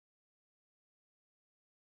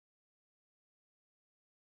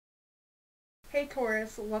Hey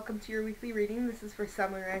Taurus, welcome to your weekly reading. This is for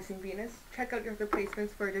Sun, Moon, Rising, Venus. Check out your other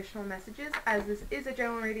placements for additional messages, as this is a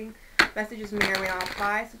general reading. Messages may or may not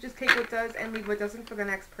apply, so just take what does and leave what doesn't for the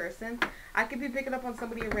next person. I could be picking up on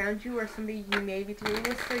somebody around you or somebody you may be dealing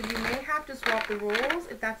with, so you may have to swap the roles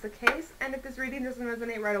if that's the case. And if this reading doesn't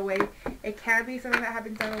resonate right away, it can be something that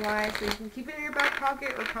happens down the line, so you can keep it in your back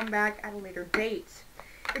pocket or come back at a later date.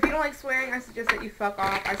 If you don't like swearing, I suggest that you fuck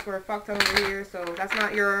off. I swear a fuck ton over here, so if that's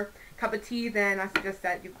not your cup of tea, then I suggest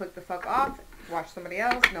that you click the fuck off, watch somebody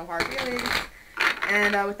else, no hard feelings.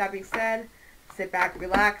 And with that being said, sit back,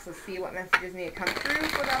 relax, let's see what messages need to come through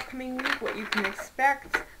for the upcoming week, what you can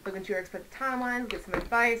expect, look into your expected timelines, get some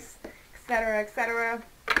advice, etc., etc.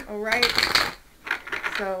 Alright,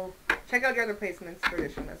 so check out your other placements for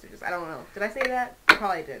additional messages. I don't know, did I say that? I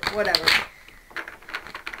probably did, whatever.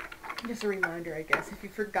 Just a reminder, I guess, if you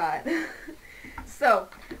forgot. So,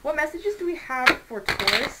 what messages do we have for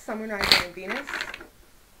Taurus, Sun, Moon, Rising, and Venus?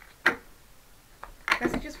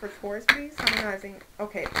 Messages for Taurus, please. Sun, Moon, Rising.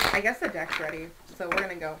 Okay, I guess the deck's ready, so we're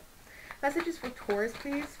gonna go. Messages for Taurus,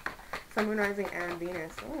 please. Sun, Moon, Rising, and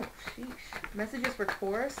Venus. Oh, sheesh. Messages for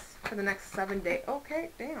Taurus for the next 7 days. Okay,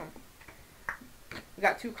 damn. We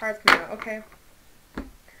got 2 cards coming out. Okay.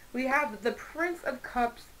 We have the Prince of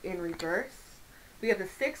Cups in reverse. We have the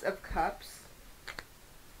 6 of Cups,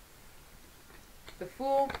 the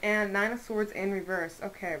Fool, and 9 of Swords in reverse.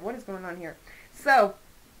 Okay, what is going on here? So,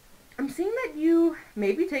 I'm seeing that you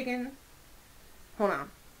may be taking, hold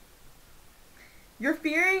on. You're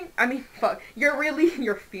fearing, you're releasing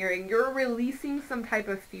some type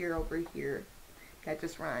of fear over here. That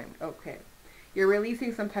just rhymed. Okay. You're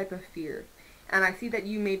releasing some type of fear. And I see that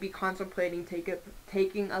you may be contemplating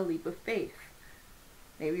taking a leap of faith.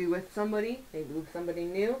 Maybe with somebody, maybe with somebody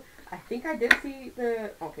new. I think I did see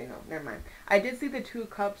the, okay, no, never mind. I did see the 2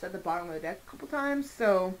 cups at the bottom of the deck a couple times,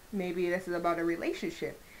 so maybe this is about a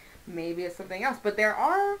relationship. Maybe it's something else. But there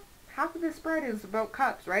are, half of the spread is about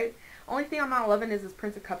cups, right? Only thing I'm not loving is this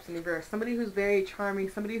Prince of Cups in reverse. Somebody who's very charming,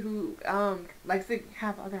 somebody who likes to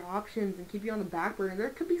have other options and keep you on the back burner. There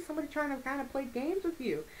could be somebody trying to kind of play games with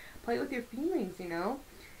you. Play with your feelings, you know?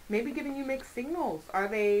 Maybe giving you mixed signals. Are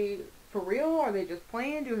they for real? Are they just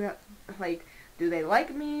playing? Do they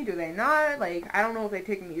like me? Do they not? Like, I don't know if they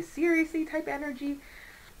take me seriously type energy.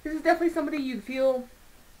 This is definitely somebody you feel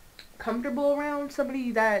comfortable around.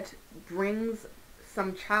 Somebody that brings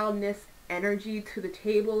some childness energy to the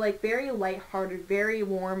table. Like, very lighthearted, very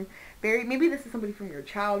warm. Maybe this is somebody from your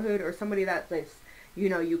childhood or somebody that,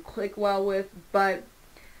 you click well with. But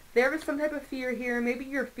there is some type of fear here. Maybe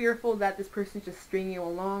you're fearful that this person's just stringing you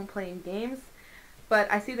along playing games. But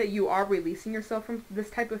I see that you are releasing yourself from this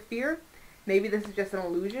type of fear. Maybe this is just an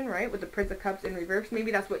illusion, right? With the Prince of Cups in reverse.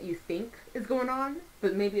 Maybe that's what you think is going on.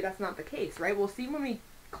 But maybe that's not the case, right? We'll see when we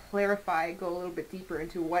clarify, go a little bit deeper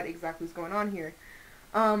into what exactly is going on here.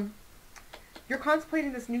 You're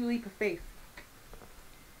contemplating this new leap of faith.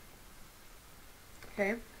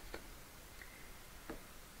 Okay?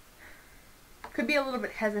 Could be a little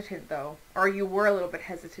bit hesitant, though. Or you were a little bit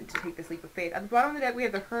hesitant to take this leap of faith. At the bottom of the deck, we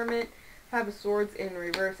have the Hermit, have the Swords in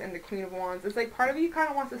reverse, and the Queen of Wands. It's like part of you kind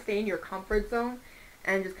of wants to stay in your comfort zone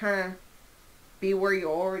and just kind of be where you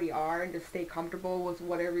already are and just stay comfortable with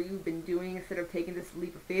whatever you've been doing instead of taking this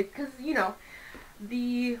leap of faith. Because,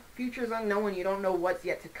 the future is unknown. You don't know what's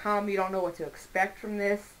yet to come. You don't know what to expect from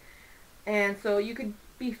this. And so you could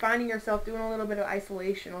be finding yourself doing a little bit of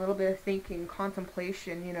isolation, a little bit of thinking,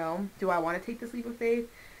 contemplation, Do I want to take this leap of faith?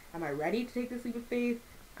 Am I ready to take this leap of faith?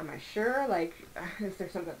 Am I sure? Is there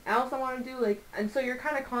something else I want to do? And so you're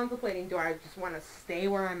kind of contemplating, do I just want to stay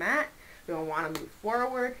where I'm at? Do I want to move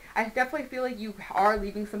forward? I definitely feel like you are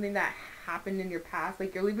leaving something that happened in your past.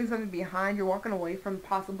 Like, you're leaving something behind. You're walking away from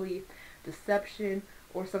possibly deception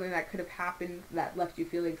or something that could have happened that left you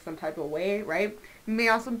feeling some type of way, right? You may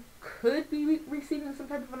also could be receiving some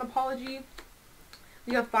type of an apology.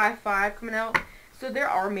 You have 5-5 coming out. So there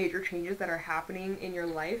are major changes that are happening in your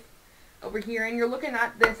life over here, and you're looking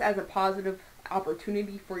at this as a positive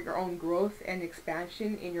opportunity for your own growth and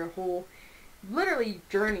expansion in your whole literally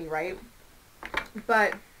journey, right?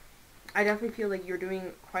 But I definitely feel like you're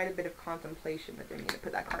doing quite a bit of contemplation. But I need to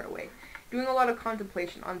put that card away. Doing a lot of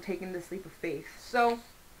contemplation on taking this leap of faith. So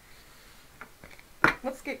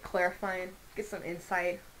let's get clarifying, get some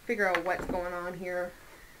insight, figure out what's going on here,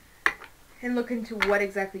 and look into what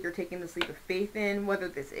exactly you're taking this leap of faith in, whether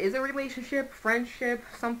this is a relationship, friendship,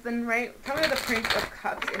 something, right? Tell me the Prince of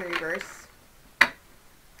Cups in reverse.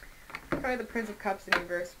 Tell me the Prince of Cups in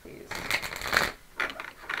reverse, please.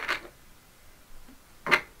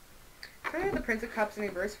 Tell me the Prince of Cups in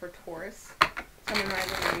reverse for Taurus, Sun, Moon,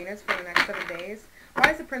 Rising, and Venus for the next 7 days.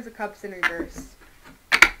 Why is the Prince of Cups in reverse?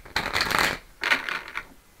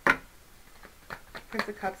 Prince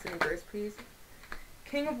of Cups in reverse, please.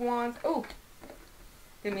 King of Wands. Oh!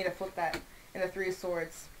 Didn't mean to flip that. And the Three of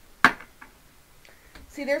Swords.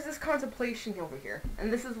 See, there's this contemplation over here.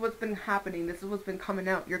 And this is what's been happening. This is what's been coming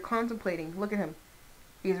out. You're contemplating. Look at him.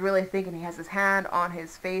 He's really thinking. He has his hand on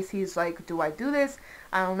his face. He's like, do I do this?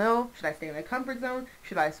 I don't know. Should I stay in my comfort zone?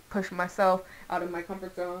 Should I push myself out of my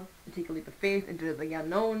comfort zone and take a leap of faith into the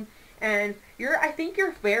unknown? And I think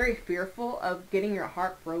you're very fearful of getting your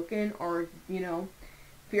heart broken, or, you know,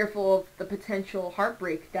 fearful of the potential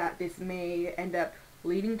heartbreak that this may end up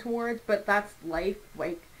leading towards. But that's life.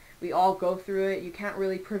 Like, we all go through it. You can't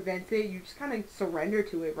really prevent it. You just kind of surrender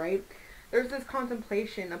to it, right? There's this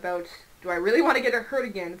contemplation about, do I really want to get hurt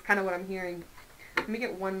again? It's kind of what I'm hearing. Let me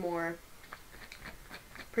get one more.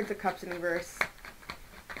 Prince of Cups in reverse.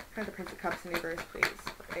 Kind of the Prince of Cups in reverse, please.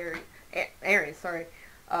 For Aries, sorry.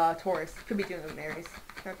 Taurus. Could be doing it with Aries.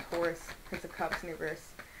 Taurus. Prince of Cups in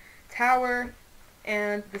reverse. Tower.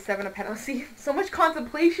 And the Seven of Pentacles. See, so much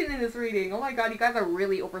contemplation in this reading. Oh my god, you guys are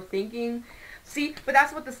really overthinking. See, but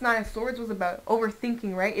that's what this Nine of Swords was about.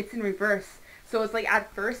 Overthinking, right? It's in reverse. So it's like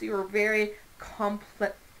at first you were very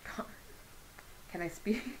complex. Can I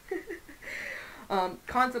speak?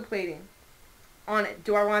 Contemplating on it.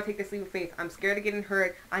 Do I want to take this leap of faith? I'm scared of getting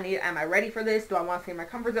hurt. Am I ready for this? Do I want to stay in my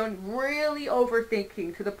comfort zone? Really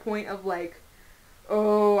overthinking to the point of like,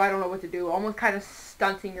 oh, I don't know what to do. Almost kind of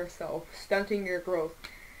stunting yourself, stunting your growth.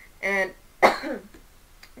 And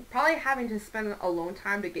probably having to spend alone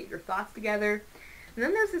time to get your thoughts together. And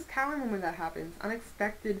then there's this tower moment that happens.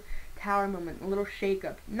 Unexpected tower moment, a little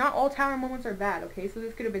shake-up. Not all tower moments are bad, okay? So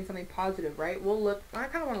this could have been something positive, right? We'll look. I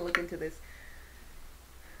kind of want to look into this.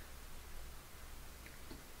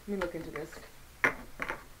 Let me look into this.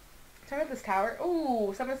 Check out this tower.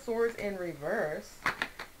 Ooh, Seven of Swords in reverse.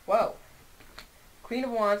 Whoa. Queen of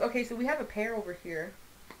Wands. Okay, so we have a pair over here.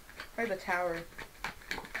 Try the tower.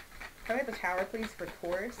 Try the tower, please, for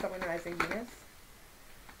Taurus, Sun, Rising, Venus.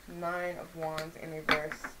 Nine of Wands in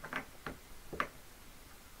reverse.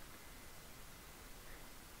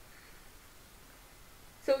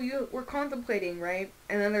 So we're contemplating, right?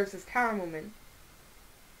 And then there's this tower moment.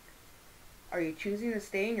 Are you choosing to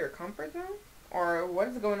stay in your comfort zone? Or what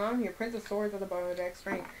is going on here? Prince of Swords at the bottom of the deck,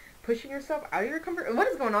 strength. Pushing yourself out of your comfort. What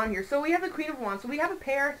is going on here? So we have the Queen of Wands. So we have a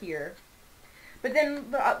pair here. But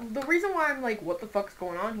then the reason why I'm like, what the fuck's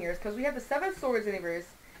going on here is because we have the Seven of Swords in reverse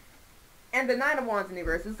and the Nine of Wands in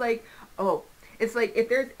reverse. It's like, oh, it's like if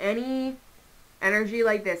there's any energy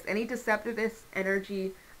like this, any deceptiveness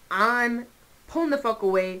energy, I'm pulling the fuck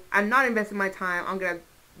away. I'm not investing my time. I'm going to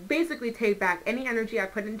basically take back any energy I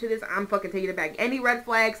put into this. I'm fucking taking it back. Any red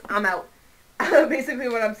flags, I'm out. Basically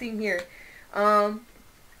what I'm seeing here. And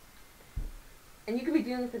you could be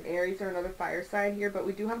dealing with an Aries or another fire sign here, but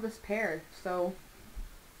we do have this pair. So,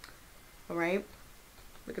 alright.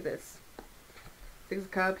 Look at this. Six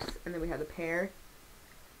of Cups, and then we have the pair.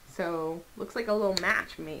 So, looks like a little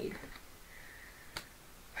match made.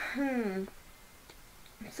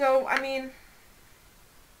 So, I mean,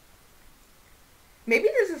 maybe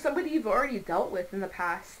this is somebody you've already dealt with in the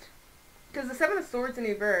past. Because the Seven of Swords in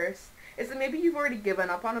reverse is that maybe you've already given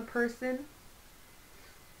up on a person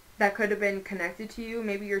that could have been connected to you.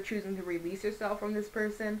 Maybe you're choosing to release yourself from this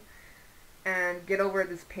person and get over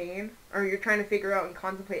this pain. Or you're trying to figure out and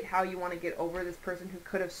contemplate how you want to get over this person who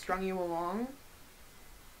could have strung you along.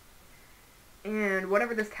 And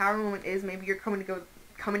whatever this tower moment is, maybe you're coming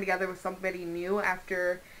together with somebody new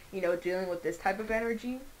after, you know, dealing with this type of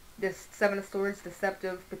energy. This Seven of Swords,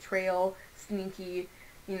 deceptive, betrayal, sneaky,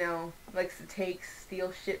 you know, likes to take,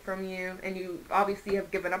 steal shit from you. And you obviously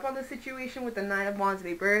have given up on the situation with the Nine of Wands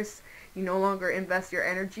in reverse. You no longer invest your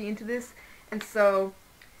energy into this. And so,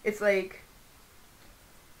 it's like,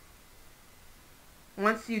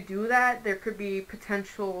 once you do that, there could be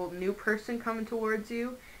potential new person coming towards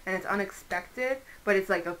you. And it's unexpected, but it's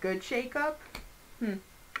like a good shake-up.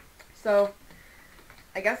 So,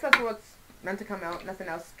 I guess that's what's meant to come out. Nothing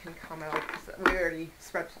else can come out. We already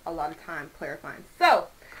spent a lot of time clarifying. So,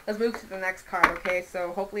 let's move to the next card, okay?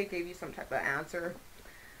 So, hopefully it gave you some type of answer.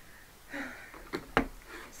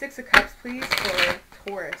 Six of Cups, please, for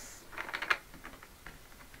Taurus.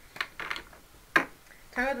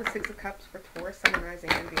 Tell me the Six of Cups for Taurus, Sun, Rising,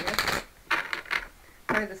 and Venus.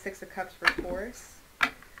 Tell me the Six of Cups for Taurus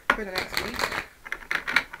for the next week.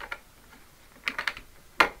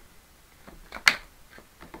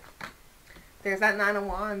 There's that Nine of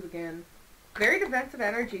Wands again. Very defensive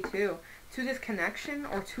energy, too. To this connection,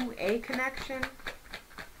 or to a connection.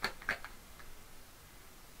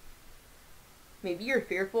 maybe you're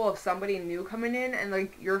fearful of somebody new coming in, and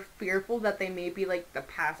like you're fearful that they may be like the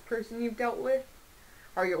past person you've dealt with,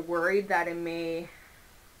 or you're worried that it may,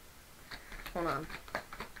 hold on,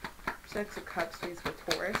 Six of Cups please for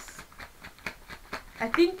Taurus. I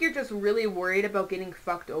think you're just really worried about getting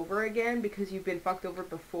fucked over again because you've been fucked over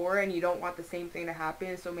before and you don't want the same thing to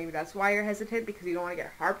happen. So maybe that's why you're hesitant, because you don't want to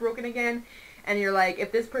get heartbroken again. And you're like,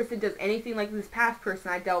 if this person does anything like this past person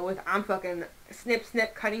I dealt with, I'm fucking snip,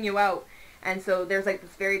 snip, cutting you out. And so there's like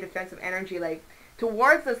this very defensive energy, like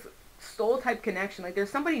towards this soul type connection. Like there's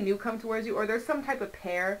somebody new come towards you, or there's some type of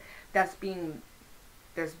pair that's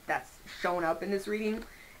that's shown up in this reading.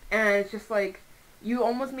 And it's just like, you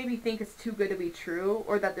almost maybe think it's too good to be true,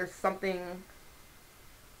 or that there's something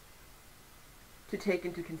to take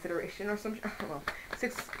into consideration or something. I don't know.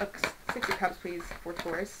 Six of Cups, please, for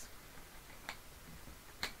Taurus.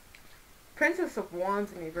 Princess of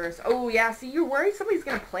Wands in reverse. Oh, yeah, see, you're worried somebody's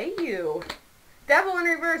going to play you. Devil in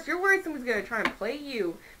reverse. You're worried somebody's going to try and play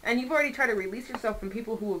you. And you've already tried to release yourself from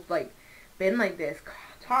people who have, like, been like this.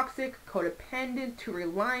 Toxic, codependent, too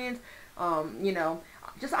reliant, you know,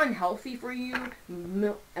 just unhealthy for you,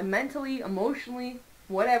 mentally, emotionally,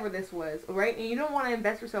 whatever this was, right? And you don't want to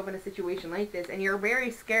invest yourself in a situation like this, and you're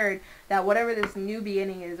very scared that whatever this new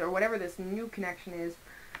beginning is, or whatever this new connection is,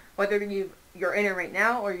 whether you're in it right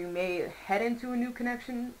now, or you may head into a new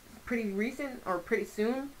connection pretty recent or pretty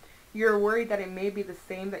soon, you're worried that it may be the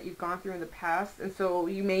same that you've gone through in the past, and so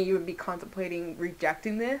you may even be contemplating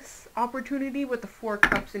rejecting this opportunity with the Four of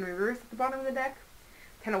Cups in reverse at the bottom of the deck.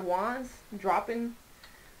 Ten of Wands, dropping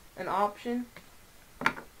an option.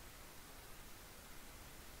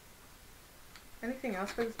 Anything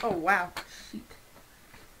else for this? Oh wow, shit.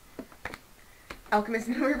 Alchemist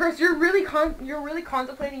in reverse. You're really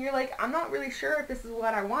contemplating. You're like, I'm not really sure if this is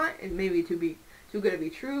what I want. It may be too good to be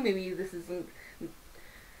true. Maybe this isn't.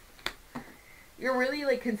 You're really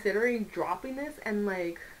like considering dropping this, and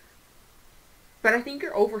like, but I think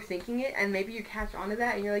you're overthinking it, and maybe you catch on to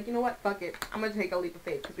that, and you're like, you know what, fuck it, I'm going to take a leap of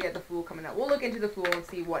faith, because we had the Fool coming out. We'll look into the Fool and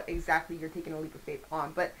see what exactly you're taking a leap of faith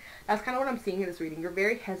on, but that's kind of what I'm seeing in this reading. You're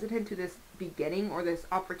very hesitant to this beginning, or this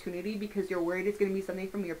opportunity, because you're worried it's going to be something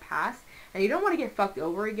from your past, and you don't want to get fucked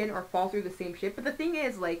over again, or fall through the same shit. But the thing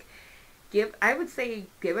is, like, I would say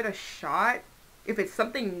give it a shot. If it's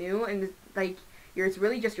something new, and like, it's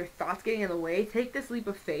really just your thoughts getting in the way, take this leap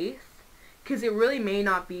of faith. Because it really may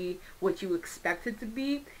not be what you expect it to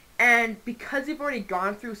be. And because you've already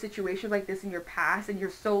gone through situations like this in your past, and you're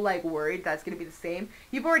so like worried that's going to be the same,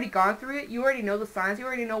 you've already gone through it, you already know the signs, you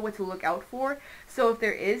already know what to look out for. So if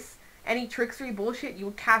there is any trickery bullshit, you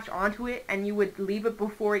would catch onto it, and you would leave it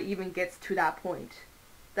before it even gets to that point.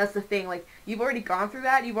 That's the thing, like, you've already gone through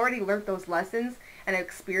that, you've already learned those lessons, and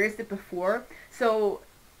experienced it before. So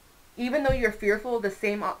even though you're fearful of the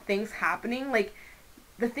same things happening, like,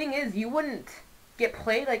 the thing is, you wouldn't get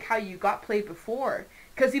played like how you got played before,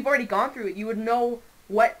 because you've already gone through it. You would know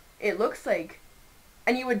what it looks like,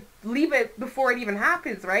 and you would leave it before it even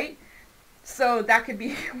happens, right? So that could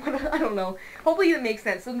be, I don't know. Hopefully it makes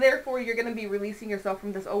sense. So therefore, you're going to be releasing yourself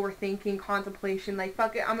from this overthinking, contemplation, like,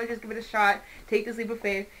 fuck it, I'm going to just give it a shot, take this leap of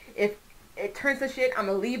faith. If it turns to shit, I'm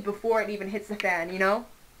going to leave before it even hits the fan, you know?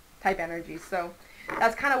 Type energy. So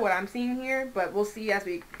that's kind of what I'm seeing here, but we'll see as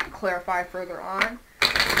we clarify further on.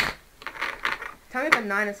 Tell me the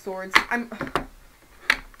Nine of Swords. Tell me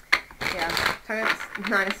the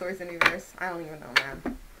Nine of Swords in reverse. I don't even know,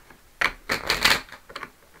 man.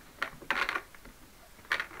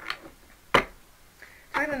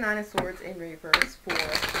 Tell me the Nine of Swords in reverse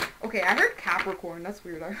for... Okay, I heard Capricorn. That's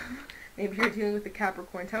weird. Maybe you're dealing with the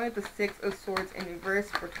Capricorn. Tell me the Six of Swords in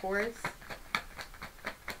reverse for Taurus.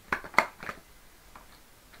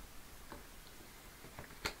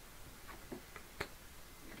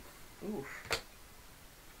 Oof.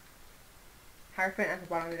 Hierophant at the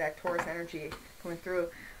bottom of the deck, Taurus energy coming through.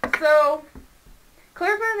 So,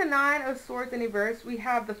 clarifying the Nine of Swords in reverse, we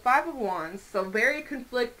have the Five of Wands, so very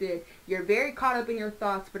conflicted. You're very caught up in your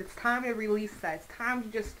thoughts, but it's time to release that. It's time to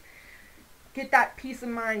just get that peace of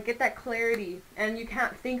mind, get that clarity, and you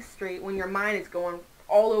can't think straight when your mind is going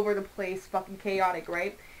all over the place, fucking chaotic,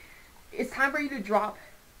 right? It's time for you to drop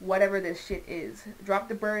whatever this shit is. Drop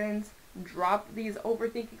the burdens. Drop these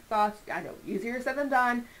overthinking thoughts. I know, easier said than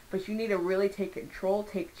done, but you need to really take control,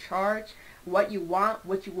 take charge. What you want,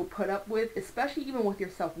 what you will put up with, especially even with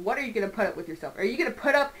yourself. What are you going to put up with yourself? Are you going to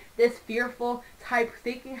put up this fearful type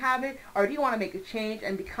thinking habit, or do you want to make a change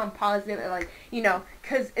and become positive and, like, you know,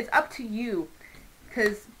 because it's up to you.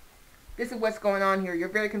 Because this is what's going on here. You're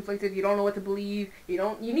very conflicted. You don't know what to believe.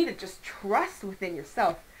 You need to just trust within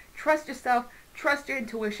yourself. Trust yourself. Trust your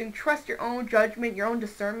intuition. Trust your own judgment, your own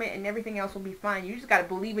discernment, and everything else will be fine. You just got to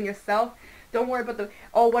believe in yourself. Don't worry about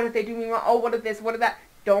oh, what if they do me wrong? Oh, what if this? What if that?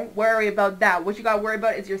 Don't worry about that. What you got to worry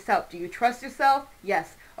about is yourself. Do you trust yourself?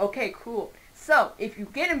 Yes. Okay, cool. So, if you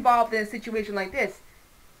get involved in a situation like this,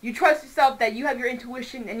 you trust yourself, that you have your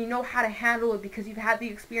intuition and you know how to handle it because you've had the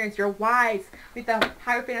experience. You're wise. With the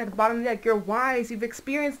Hierophant at the bottom of the deck, you're wise. You've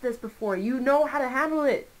experienced this before. You know how to handle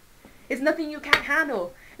it. It's nothing you can't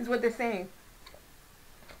handle, is what they're saying.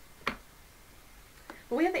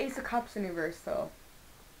 But we have the Ace of Cups in reverse, though.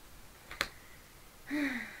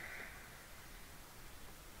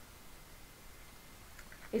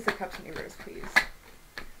 Ace of Cups in reverse, please.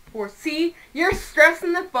 Or see, you're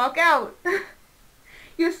stressing the fuck out.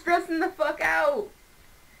 You're stressing the fuck out.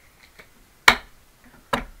 Oh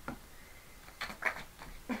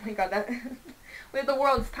my god, that... We have the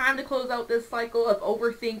World. It's time to close out this cycle of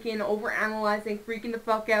overthinking, overanalyzing, freaking the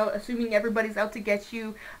fuck out, assuming everybody's out to get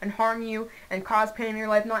you and harm you and cause pain in your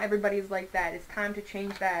life. Not everybody's like that. It's time to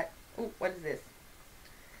change that. Ooh, what is this?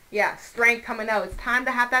 Yeah, strength coming out. It's time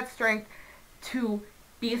to have that strength to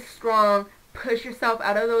be strong. Push yourself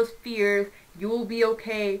out of those fears. You will be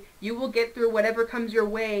okay. You will get through whatever comes your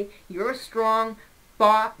way. You're a strong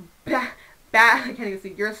I can't even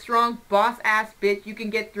see. You're a strong boss ass bitch. You can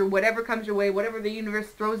get through whatever comes your way, whatever the universe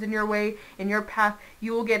throws in your way, in your path.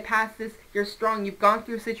 You will get past this. You're strong. You've gone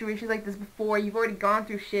through situations like this before. You've already gone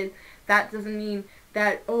through shit. That doesn't mean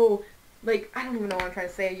that, oh, like, I don't even know what I'm trying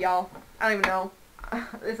to say, y'all. I don't even know.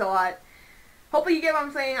 It's a lot. Hopefully you get what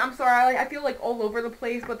I'm saying. I'm sorry. I feel like all over the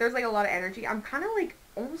place, but there's like a lot of energy. I'm kind of like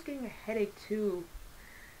almost getting a headache too.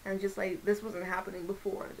 And just like, this wasn't happening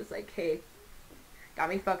before. Just like, hey. Got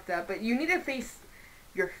me fucked up. But you need to face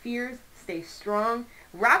your fears. Stay strong.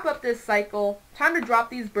 Wrap up this cycle. Time to drop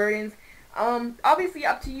these burdens. Obviously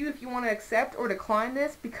up to you if you want to accept or decline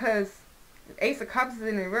this, because Ace of Cups is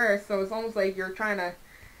in reverse, so it's almost like you're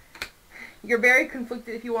very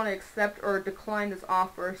conflicted if you want to accept or decline this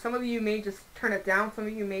offer. Some of you may just turn it down. Some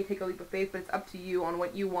of you may take a leap of faith, but it's up to you on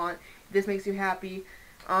what you want. If this makes you happy.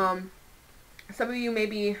 Some of you may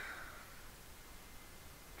be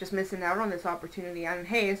just missing out on this opportunity, and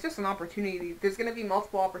hey, it's just an opportunity. There's going to be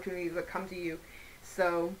multiple opportunities that come to you,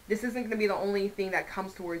 so this isn't going to be the only thing that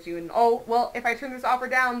comes towards you. And oh, well, if I turn this offer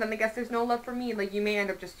down, then I guess there's no love for me. Like, you may end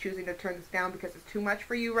up just choosing to turn this down because it's too much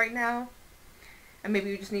for you right now, and maybe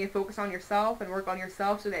you just need to focus on yourself and work on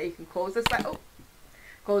yourself so that you can close this cycle.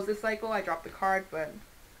 Close this cycle. I dropped the card, but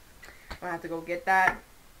I'm gonna have to go get that.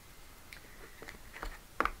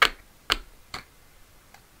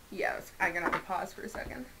 Yeah, I'm gonna have to pause for a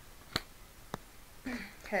second.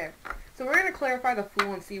 Okay, so we're gonna clarify the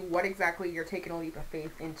Fool and see what exactly you're taking a leap of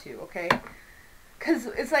faith into, okay? Because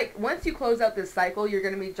it's like, once you close out this cycle, you're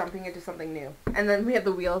gonna be jumping into something new. And then we have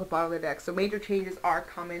the Wheel at the bottom of the deck, so major changes are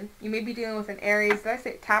coming. You may be dealing with an Aries, did I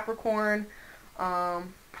say Capricorn? Got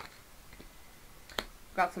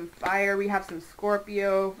some fire, we have some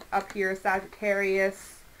Scorpio up here,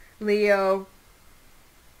 Sagittarius, Leo.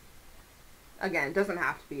 Again, it doesn't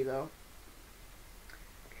have to be, though.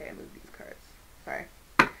 Okay, I moved these cards. Sorry.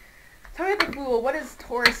 Tell me about the Fool. What is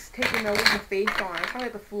Taurus taking a leap of faith on? Tell me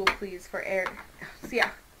about the Fool, please, for Erik. So,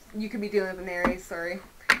 yeah, you could be dealing with an Aries, sorry.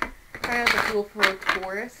 Tell me about the Fool for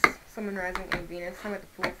Taurus. Sun, Rising, and Venus. Tell me about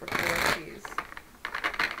the Fool for Taurus, please.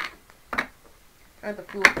 Tell me about the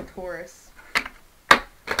Fool for Taurus.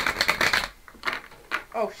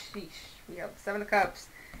 Oh, sheesh. We have 7 of Cups.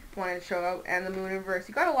 Wanted to show out, and the Moon in reverse.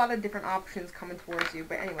 You got a lot of different options coming towards you,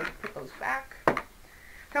 but anyway, put those back.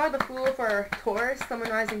 Tell me the Fool for Taurus, Sun,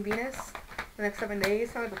 Rising, Venus. The next 7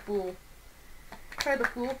 days. Tell me the Fool. Tell me the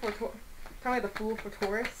Fool for Tell me the Fool for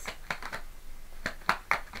Taurus.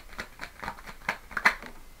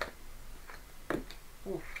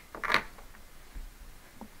 Oof.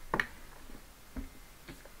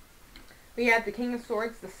 We have the King of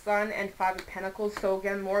Swords, the Sun, and 5 of Pentacles. So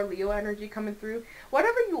again, more Leo energy coming through.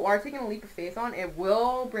 Whatever you are taking a leap of faith on, it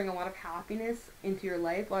will bring a lot of happiness into your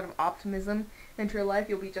life, a lot of optimism into your life.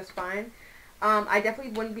 You'll be just fine. I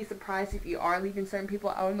definitely wouldn't be surprised if you are leaving certain people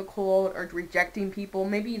out in the cold or rejecting people.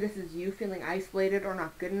 Maybe this is you feeling isolated or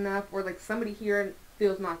not good enough, or like somebody here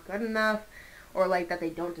feels not good enough, or like that they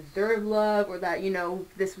don't deserve love, or that, you know,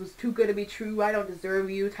 this was too good to be true, I don't deserve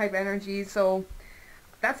you type energy. So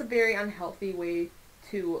that's a very unhealthy way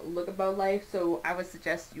to look about life, so I would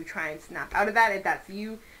suggest you try and snap out of that if that's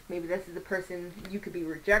you. Maybe this is the person you could be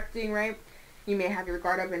rejecting, right? You may have your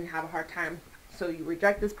guard up and have a hard time, so you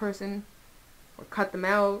reject this person, or cut them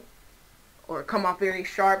out, or come off very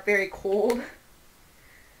sharp, very cold.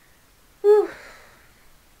 Whew.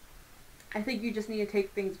 I think you just need to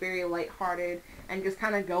take things very lighthearted and just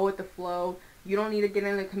kind of go with the flow. You don't need to get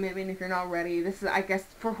into a commitment if you're not ready. This is, I guess,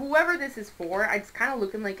 for whoever this is for, it's kind of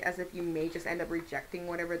looking like as if you may just end up rejecting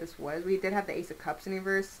whatever this was. We did have the Ace of Cups in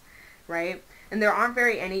reverse, right? And there aren't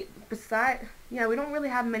yeah, we don't really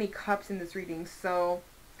have many cups in this reading, so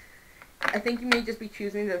I think you may just be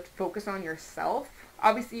choosing to focus on yourself.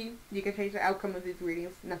 Obviously, you can change the outcome of these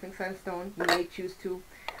readings. Nothing's set in stone. You may choose to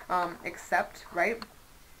accept, right?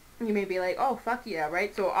 You may be like, oh, fuck yeah,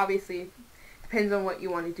 right? So obviously, depends on what you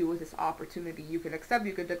want to do with this opportunity. You can accept,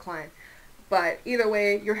 you can decline. But either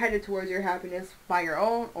way, you're headed towards your happiness by your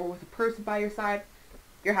own or with a person by your side.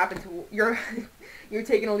 You're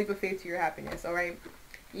taking a leap of faith to your happiness, alright?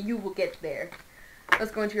 You will get there.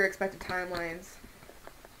 Let's go into your expected timelines.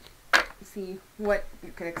 See what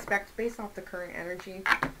you can expect based off the current energy.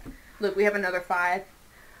 Look, we have another 5 at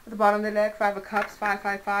the bottom of the deck. 5 of Cups, 5,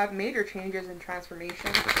 5, 5. Major changes and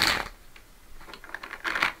transformation.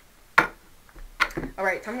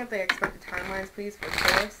 Alright, tell me what the expected timelines, please, for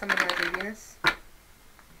Taurus, Sun, Rising, Venus.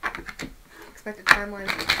 Expected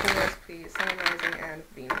timelines for Taurus, please, Sun, Rising, and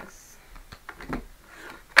Venus.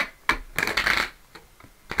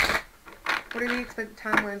 What are the expected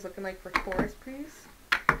timelines looking like for Taurus, please?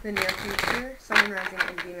 The near future, Sun, Rising,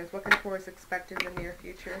 and Venus. What can Taurus expect in the near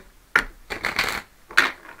future?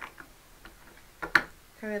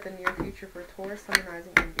 Tell me the near future for Taurus, Sun,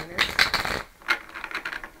 Rising, and Venus.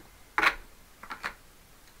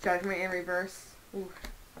 Judgment in reverse. Ooh.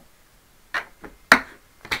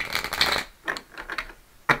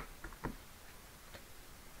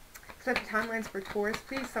 Expected timelines for Taurus,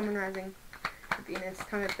 please. Sun, Rising, and Venus.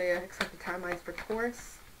 Tell me the expected timelines for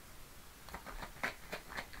Taurus.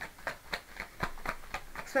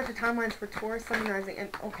 Expected timelines for Taurus, Sun, Rising, and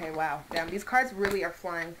okay, wow, damn, these cards really are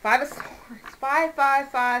flying. 5 of Swords, 5, 5,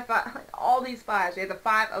 5, 5, all these 5s. We have the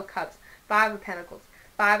 5 of Cups, 5 of Pentacles,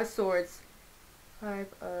 5 of Swords, 5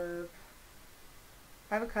 of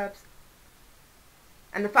Cups,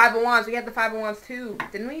 and the 5 of Wands. We had the 5 of Wands too,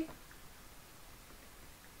 didn't we? I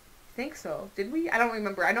think so. Did we? I don't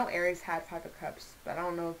remember. I know Aries had 5 of Cups, but I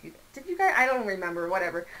don't know if you did. You guys? I don't remember.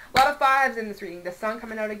 Whatever. A lot of 5s in this reading. The Sun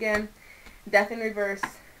coming out again. Death in reverse,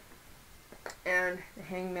 and the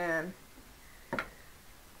Hangman.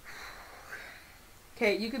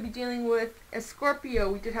 Okay, you could be dealing with a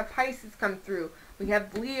Scorpio. We did have Pisces come through. We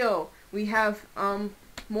have Leo. We have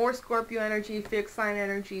more Scorpio energy, fixed sign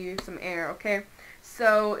energy, some air, okay?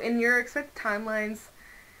 So, in your expected timelines,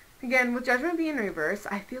 again, with Judgment being in reverse,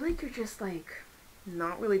 I feel like you're just, like,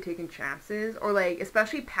 not really taking chances, or, like,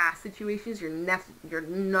 especially past situations, you're not,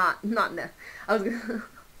 I was gonna...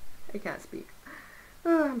 I can't speak.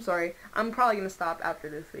 Oh, I'm sorry. I'm probably going to stop after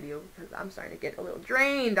this video because I'm starting to get a little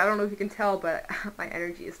drained. I don't know if you can tell, but my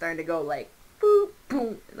energy is starting to go like, boop,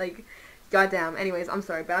 boom, like, goddamn. Anyways, I'm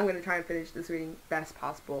sorry, but I'm going to try and finish this reading best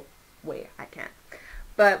possible way I can.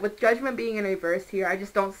 But with Judgment being in reverse here, I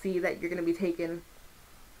just don't see that you're going to be taking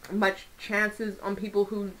much chances on people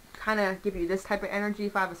who kind of give you this type of energy.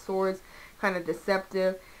 5 of Swords, kind of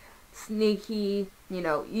deceptive, sneaky, you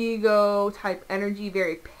know, ego type energy,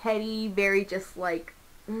 very petty, very just like,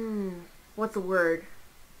 what's the word?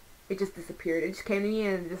 It just disappeared. It just came to me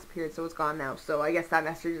and it disappeared, so it's gone now. So I guess that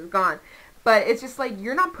message is gone. But it's just like,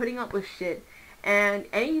 you're not putting up with shit. And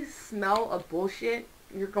any smell of bullshit,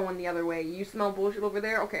 you're going the other way. You smell bullshit over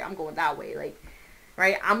there? Okay, I'm going that way. Like,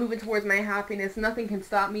 right? I'm moving towards my happiness. Nothing can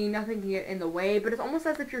stop me. Nothing can get in the way. But it's almost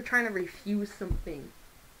as if you're trying to refuse something.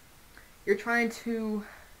 You're trying to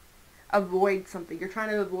avoid something. You're trying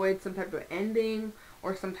to avoid some type of ending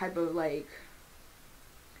or some type of like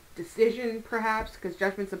decision, perhaps, because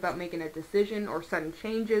Judgment's about making a decision or sudden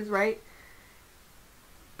changes, right?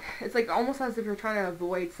 It's like almost as if you're trying to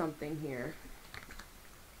avoid something here,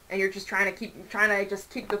 and you're just trying to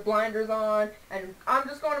keep the blinders on, and I'm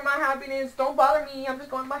just going to my happiness. Don't bother me. I'm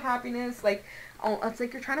just going to my happiness. Like, oh, it's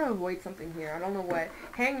like you're trying to avoid something here. I don't know what.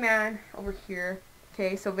 Hangman over here.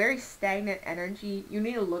 Okay, so very stagnant energy. You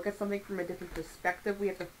need to look at something from a different perspective. We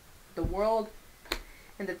have the World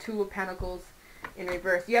and the 2 of Pentacles in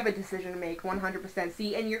reverse. You have a decision to make, 100%.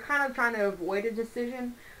 See, and you're kind of trying to avoid a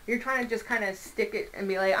decision. You're trying to just kind of stick it and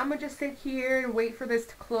be like, I'm going to just sit here and wait for this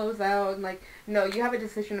to close out. And like, no, you have a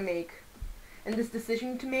decision to make. And this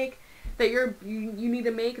decision to make that you need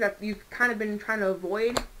to make, that you've kind of been trying to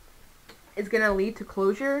avoid, is going to lead to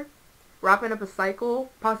closure. Wrapping up a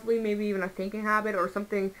cycle, possibly maybe even a thinking habit or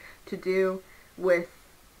something to do with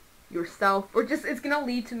yourself, or just it's going to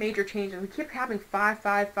lead to major changes. We keep having 5,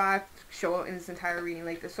 5, 5 show up in this entire reading.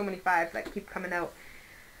 Like, there's so many 5s that keep coming out.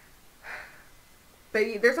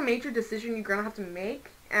 But there's a major decision you're going to have to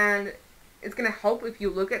make, and it's going to help if you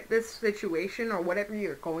look at this situation or whatever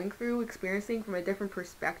you're going through, experiencing from a different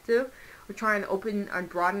perspective, or try and open and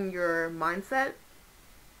broaden your mindset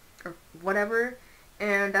or whatever.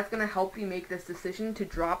 And that's going to help you make this decision to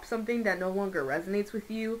drop something that no longer resonates with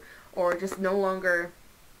you, or just no longer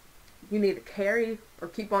you need to carry or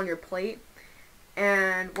keep on your plate.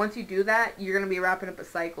 And once you do that, you're going to be wrapping up a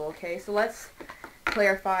cycle, okay? So let's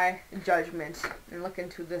clarify Judgment and look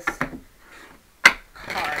into this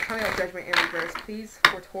card. Tell me about Judgment in reverse, please,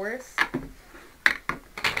 for Taurus.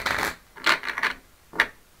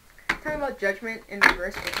 Tell me about Judgment in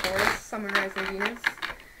reverse for Taurus, Sun, Moon, Rising, Venus,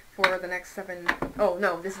 for the next 7... Oh,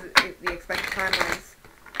 no, this is the expected timelines.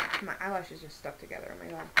 My eyelashes just stuck together, oh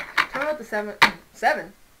my god. Tell me about the 7... 7?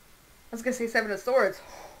 I was going to say 7 of Swords.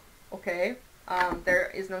 Okay.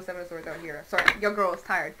 There is no 7 of Swords out here. Sorry, your girl is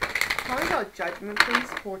tired. Tell me about Judgment, please,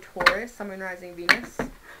 for Taurus, Sun, Moon, Rising, Venus,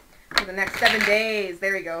 for the next 7 days.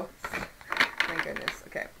 There we go. Thank goodness.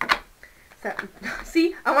 Okay.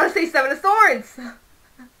 See, I want to say 7 of Swords.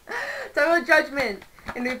 Tell me about Judgment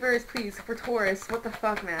in reverse, please, for Taurus. What the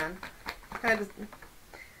fuck, man?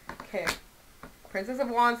 Okay. Princess of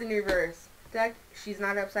Wands in reverse. Deck, she's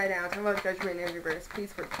not upside down. Tell me about Judgment in reverse,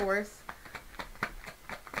 please, for Taurus.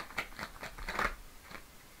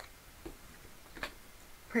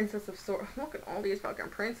 Princess of Swords. Look at all these fucking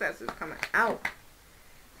princesses coming out.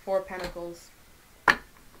 4 of Pentacles.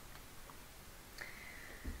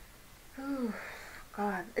 Oh,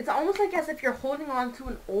 God. It's almost like as if you're holding on to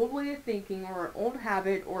an old way of thinking, or an old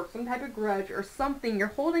habit, or some type of grudge, or something. You're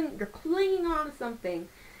clinging on to something.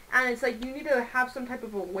 And it's like you need to have some type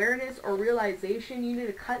of awareness or realization. You need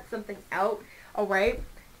to cut something out. Alright?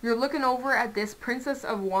 You're looking over at this Princess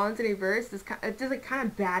of Wands in reverse. This just like kind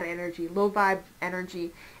of bad energy, low vibe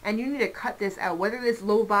energy, and you need to cut this out. Whether this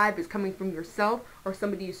low vibe is coming from yourself, or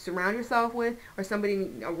somebody you surround yourself with, or somebody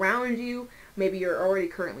around you, maybe you're already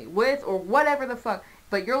currently with, or whatever the fuck.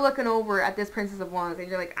 But you're looking over at this Princess of Wands, and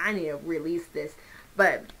you're like, I need to release this.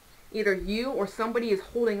 But either you or somebody is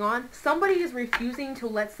holding on. Somebody is refusing to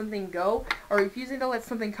let something go, or refusing to let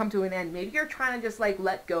something come to an end. Maybe you're trying to just like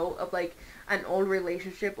let go of like an old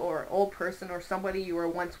relationship or an old person or somebody you were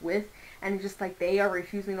once with, and just like they are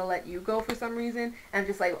refusing to let you go for some reason, and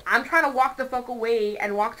just like, I'm trying to walk the fuck away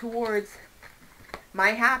and walk towards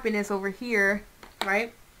my happiness over here,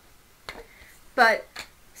 right? But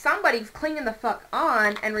somebody's clinging the fuck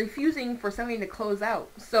on and refusing for something to close out.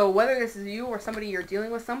 So whether this is you or somebody you're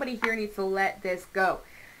dealing with, somebody here needs to let this go.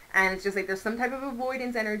 And it's just like there's some type of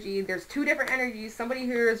avoidance energy. There's 2 different energies. Somebody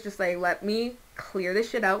here is just like, let me clear this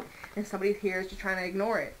shit out. And somebody here is just trying to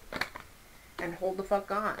ignore it and hold the fuck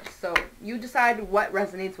on. So you decide what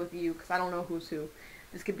resonates with you, because I don't know who's who.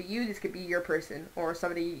 This could be you. This could be your person or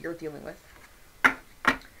somebody you're dealing with.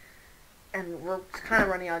 And we're kind of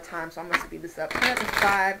running out of time, so I'm going to speed this up. We have the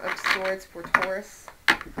 5 of Swords for Taurus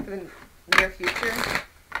for the near future.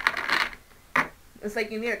 It's like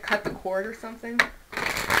you need to cut the cord or something.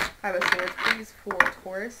 5 of Swords, please, for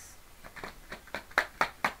Taurus.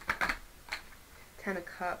 10 of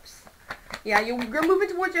Cups. Yeah, you're moving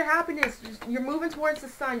towards your happiness. You're moving towards the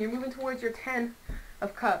sun. You're moving towards your 10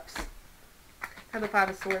 of Cups. Have the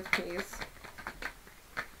 5 of Swords, please.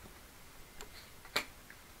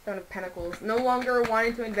 7 of Pentacles. No longer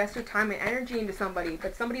wanting to invest your time and energy into somebody,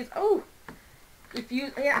 but somebody's,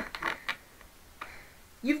 yeah.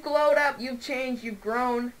 You've glowed up, you've changed, you've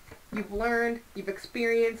grown, you've learned, you've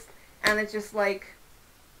experienced, and it's just like,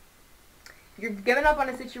 you're giving up on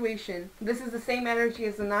a situation. This is the same energy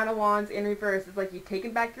as the 9 of Wands in reverse. It's like you've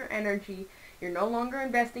taken back your energy, you're no longer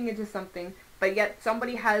investing into something, but yet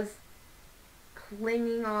somebody has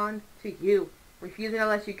clinging on to you, refusing to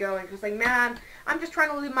let you go, and just like, man, I'm just trying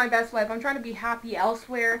to live my best life. I'm trying to be happy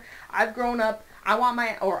elsewhere. I've grown up. I want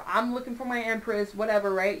my, or I'm looking for my Empress,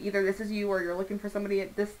 whatever, right? Either this is you or you're looking for somebody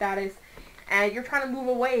at this status, and you're trying to move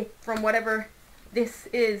away from whatever this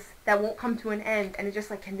is that won't come to an end. And it's just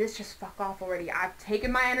like, can this just fuck off already? I've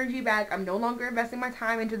taken my energy back. I'm no longer investing my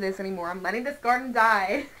time into this anymore. I'm letting this garden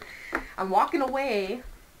die. I'm walking away,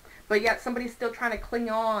 but yet somebody's still trying to cling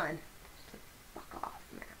on. Fuck off,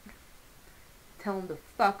 man. Tell them to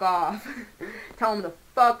fuck off. Tell them to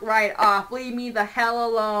fuck right off. Leave me the hell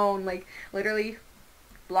alone. Like, literally,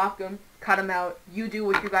 block them, cut them out. You do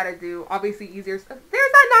what you gotta do. Obviously easier. There's that 9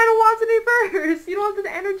 of Wands in reverse. You don't have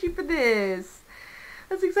the energy for this.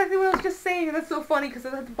 That's exactly what I was just saying. That's so funny because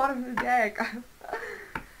it's at the bottom of the deck.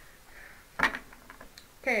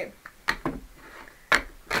 Okay.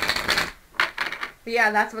 But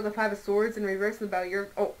yeah, that's what the 5 of Swords in reverse is about.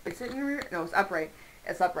 Is it in reverse? No, it's upright.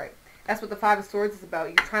 It's upright. That's what the 5 of Swords is about.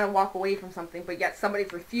 You're trying to walk away from something, but yet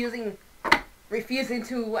somebody's refusing refusing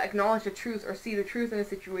to acknowledge the truth or see the truth in a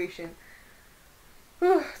situation.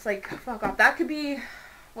 Whew, it's like, fuck off. That could be,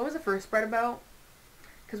 what was the first spread about?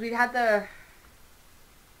 Because we had the,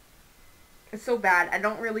 it's so bad. I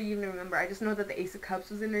don't really even remember. I just know that the Ace of Cups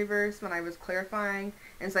was in reverse when I was clarifying.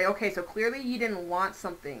 And it's like, okay, so clearly you didn't want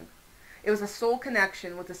something. It was a soul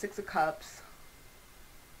connection with the Six of Cups.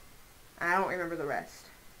 I don't remember the rest.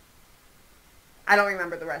 I don't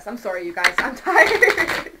remember the rest. I'm sorry, you guys. I'm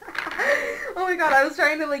tired. Oh my god, I was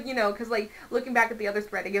trying to, like, you know, because, like, looking back at the other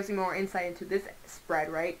spread, it gives me more insight into this spread,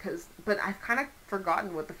 right? But I've kind of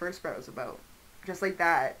forgotten what the first spread was about. Just like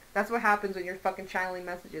that. That's what happens when you're fucking channeling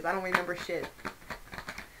messages. I don't remember shit.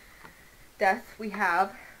 Death, we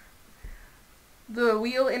have the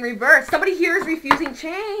Wheel in reverse. Somebody here is refusing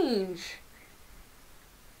change.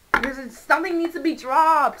 Something needs to be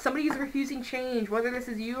dropped. Somebody is refusing change. Whether this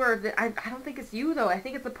is you or... I don't think it's you, though. I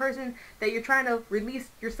think it's the person that you're trying to release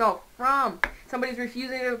yourself from. Somebody's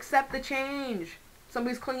refusing to accept the change.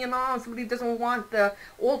 Somebody's clinging on. Somebody doesn't want the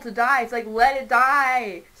old to die. It's like, let it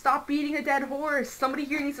die. Stop beating a dead horse. Somebody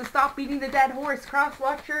here needs to stop beating the dead horse.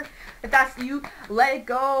 Cross-watcher, if that's you, let it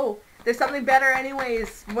go. There's something better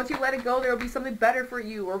anyways. Once you let it go, there will be something better for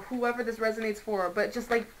you or whoever this resonates for. But just,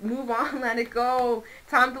 like, move on. Let it go.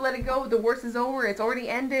 Time to let it go. The worst is over. It's already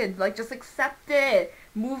ended. Like, just accept it.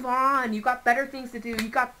 Move on. You got better things to do. You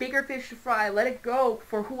got bigger fish to fry. Let it go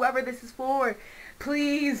for whoever this is for.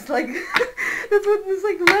 Please. Like, that's what it's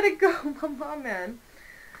like. Let it go. Come on, man.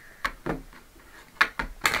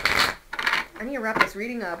 I need to wrap this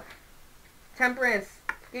reading up. Temperance.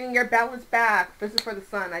 Getting your balance back. This is for the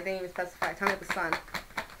Sun. I didn't even specify. Time with the Sun.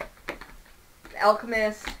 The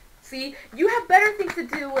Alchemist. See? You have better things to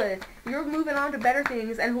deal with. You're moving on to better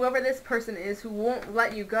things. And whoever this person is who won't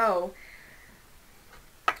let you go.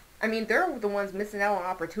 I mean, they're the ones missing out on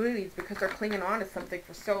opportunities because they're clinging on to something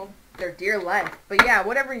for their dear life. But yeah,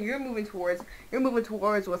 whatever you're moving towards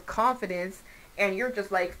with confidence. And you're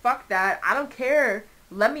just like, fuck that. I don't care.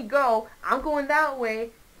 Let me go. I'm going that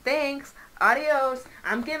way. Thanks. Adios.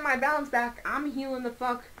 I'm getting my balance back. I'm healing the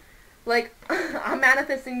fuck. Like, I'm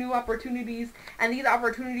manifesting new opportunities. And these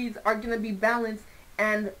opportunities are going to be balanced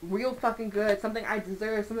and real fucking good. Something I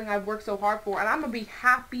deserve. Something I've worked so hard for. And I'm going to be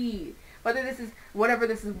happy. Whatever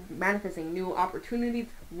this is manifesting. New opportunities,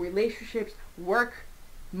 relationships, work,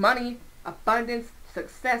 money, abundance,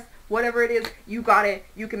 success. Whatever it is, you got it.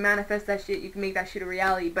 You can manifest that shit. You can make that shit a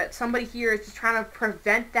reality. But somebody here is just trying to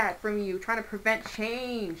prevent that from you. Trying to prevent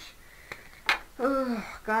change. Oh,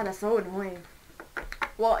 God, that's so annoying.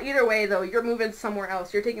 Well, either way, though, you're moving somewhere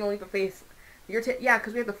else. You're taking a leap of faith. Yeah,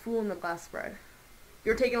 because we have the Fool in the glass spread.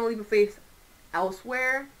 You're taking a leap of faith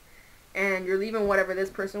elsewhere, and you're leaving whatever this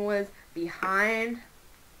person was behind.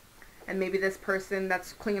 And maybe this person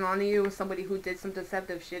that's clinging on to you is somebody who did some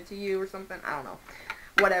deceptive shit to you or something. I don't know.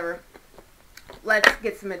 Whatever. Let's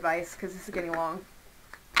get some advice, because this is getting long.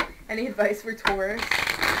 Any advice for Taurus?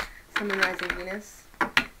 Sun, Moon, Rising, Venus.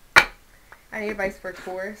 Any advice for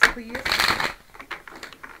Taurus, please?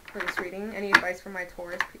 For this reading. Any advice for my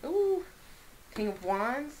Taurus? Ooh. King of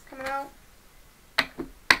Wands coming out.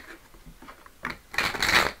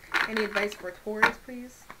 Any advice for Taurus,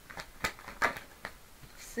 please?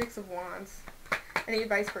 Six of Wands. Any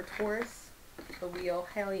advice for Taurus? The Wheel.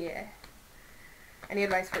 Hell yeah. Any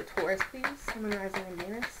advice for Taurus, please? Sun, Moon, Rising, and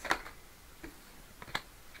Venus.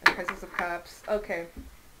 The Princess of Cups. Okay.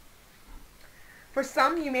 For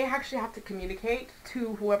some, you may actually have to communicate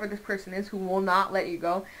to whoever this person is who will not let you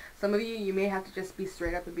go. Some of you may have to just be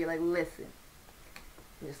straight up and be like, listen.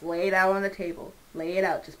 Just lay it out on the table. Lay it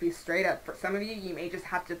out. Just be straight up. For some of you, you may just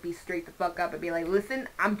have to be straight the fuck up and be like, listen,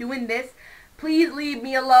 I'm doing this. Please leave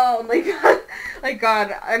me alone. Like, like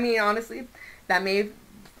God, I mean, honestly, that may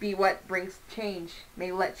be what brings change.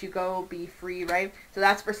 May let you go, be free, right? So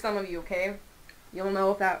that's for some of you, okay? You'll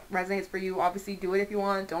know if that resonates for you. Obviously, do it if you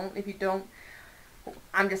want. Don't if you don't.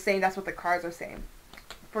 I'm just saying that's what the cards are saying.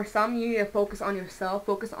 For some, you need to focus on yourself,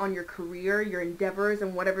 focus on your career, your endeavors,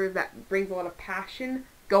 and whatever that brings a lot of passion.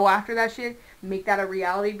 Go after that shit. Make that a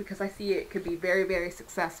reality, because I see it could be very, very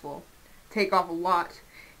successful. Take off a lot.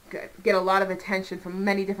 Get a lot of attention from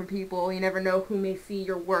many different people. You never know who may see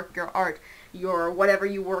your work, your art, your whatever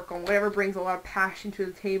you work on, whatever brings a lot of passion to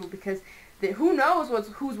the table, because who knows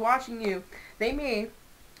who's watching you.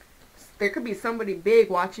 There could be somebody big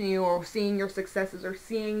watching you, or seeing your successes, or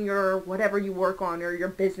seeing your whatever you work on, or your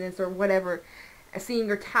business, or whatever, seeing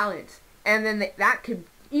your talent. And then that could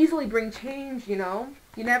easily bring change, you know?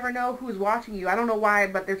 You never know who's watching you. I don't know why,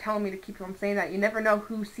 but they're telling me to keep on saying that. You never know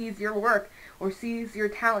who sees your work, or sees your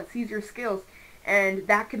talent, sees your skills. And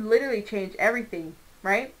that could literally change everything,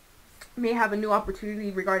 right? may have a new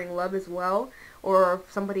opportunity regarding love as well, or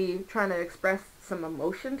somebody trying to express some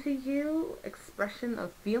emotion to you, expression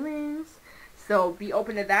of feelings. So be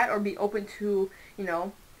open to that, or be open to, you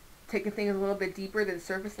know, taking things a little bit deeper than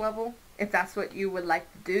surface level, if that's what you would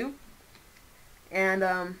like to do.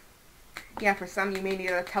 And yeah, for some, you may need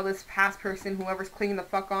to tell this past person, whoever's clinging the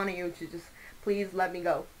fuck on to you, to just please let me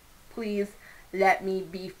go. Please let me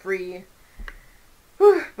be free.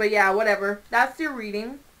 But yeah, whatever. That's your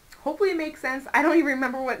reading. Hopefully it makes sense. I don't even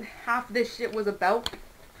remember what half this shit was about,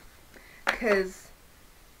 because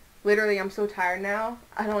literally I'm so tired now.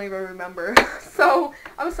 I don't even remember. So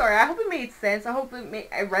I'm sorry. I hope it made sense. I hope it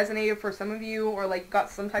resonated for some of you, or like got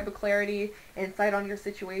some type of clarity, insight on your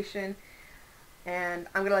situation. And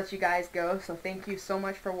I'm gonna let you guys go. So thank you so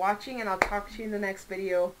much for watching, and I'll talk to you in the next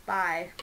video. Bye.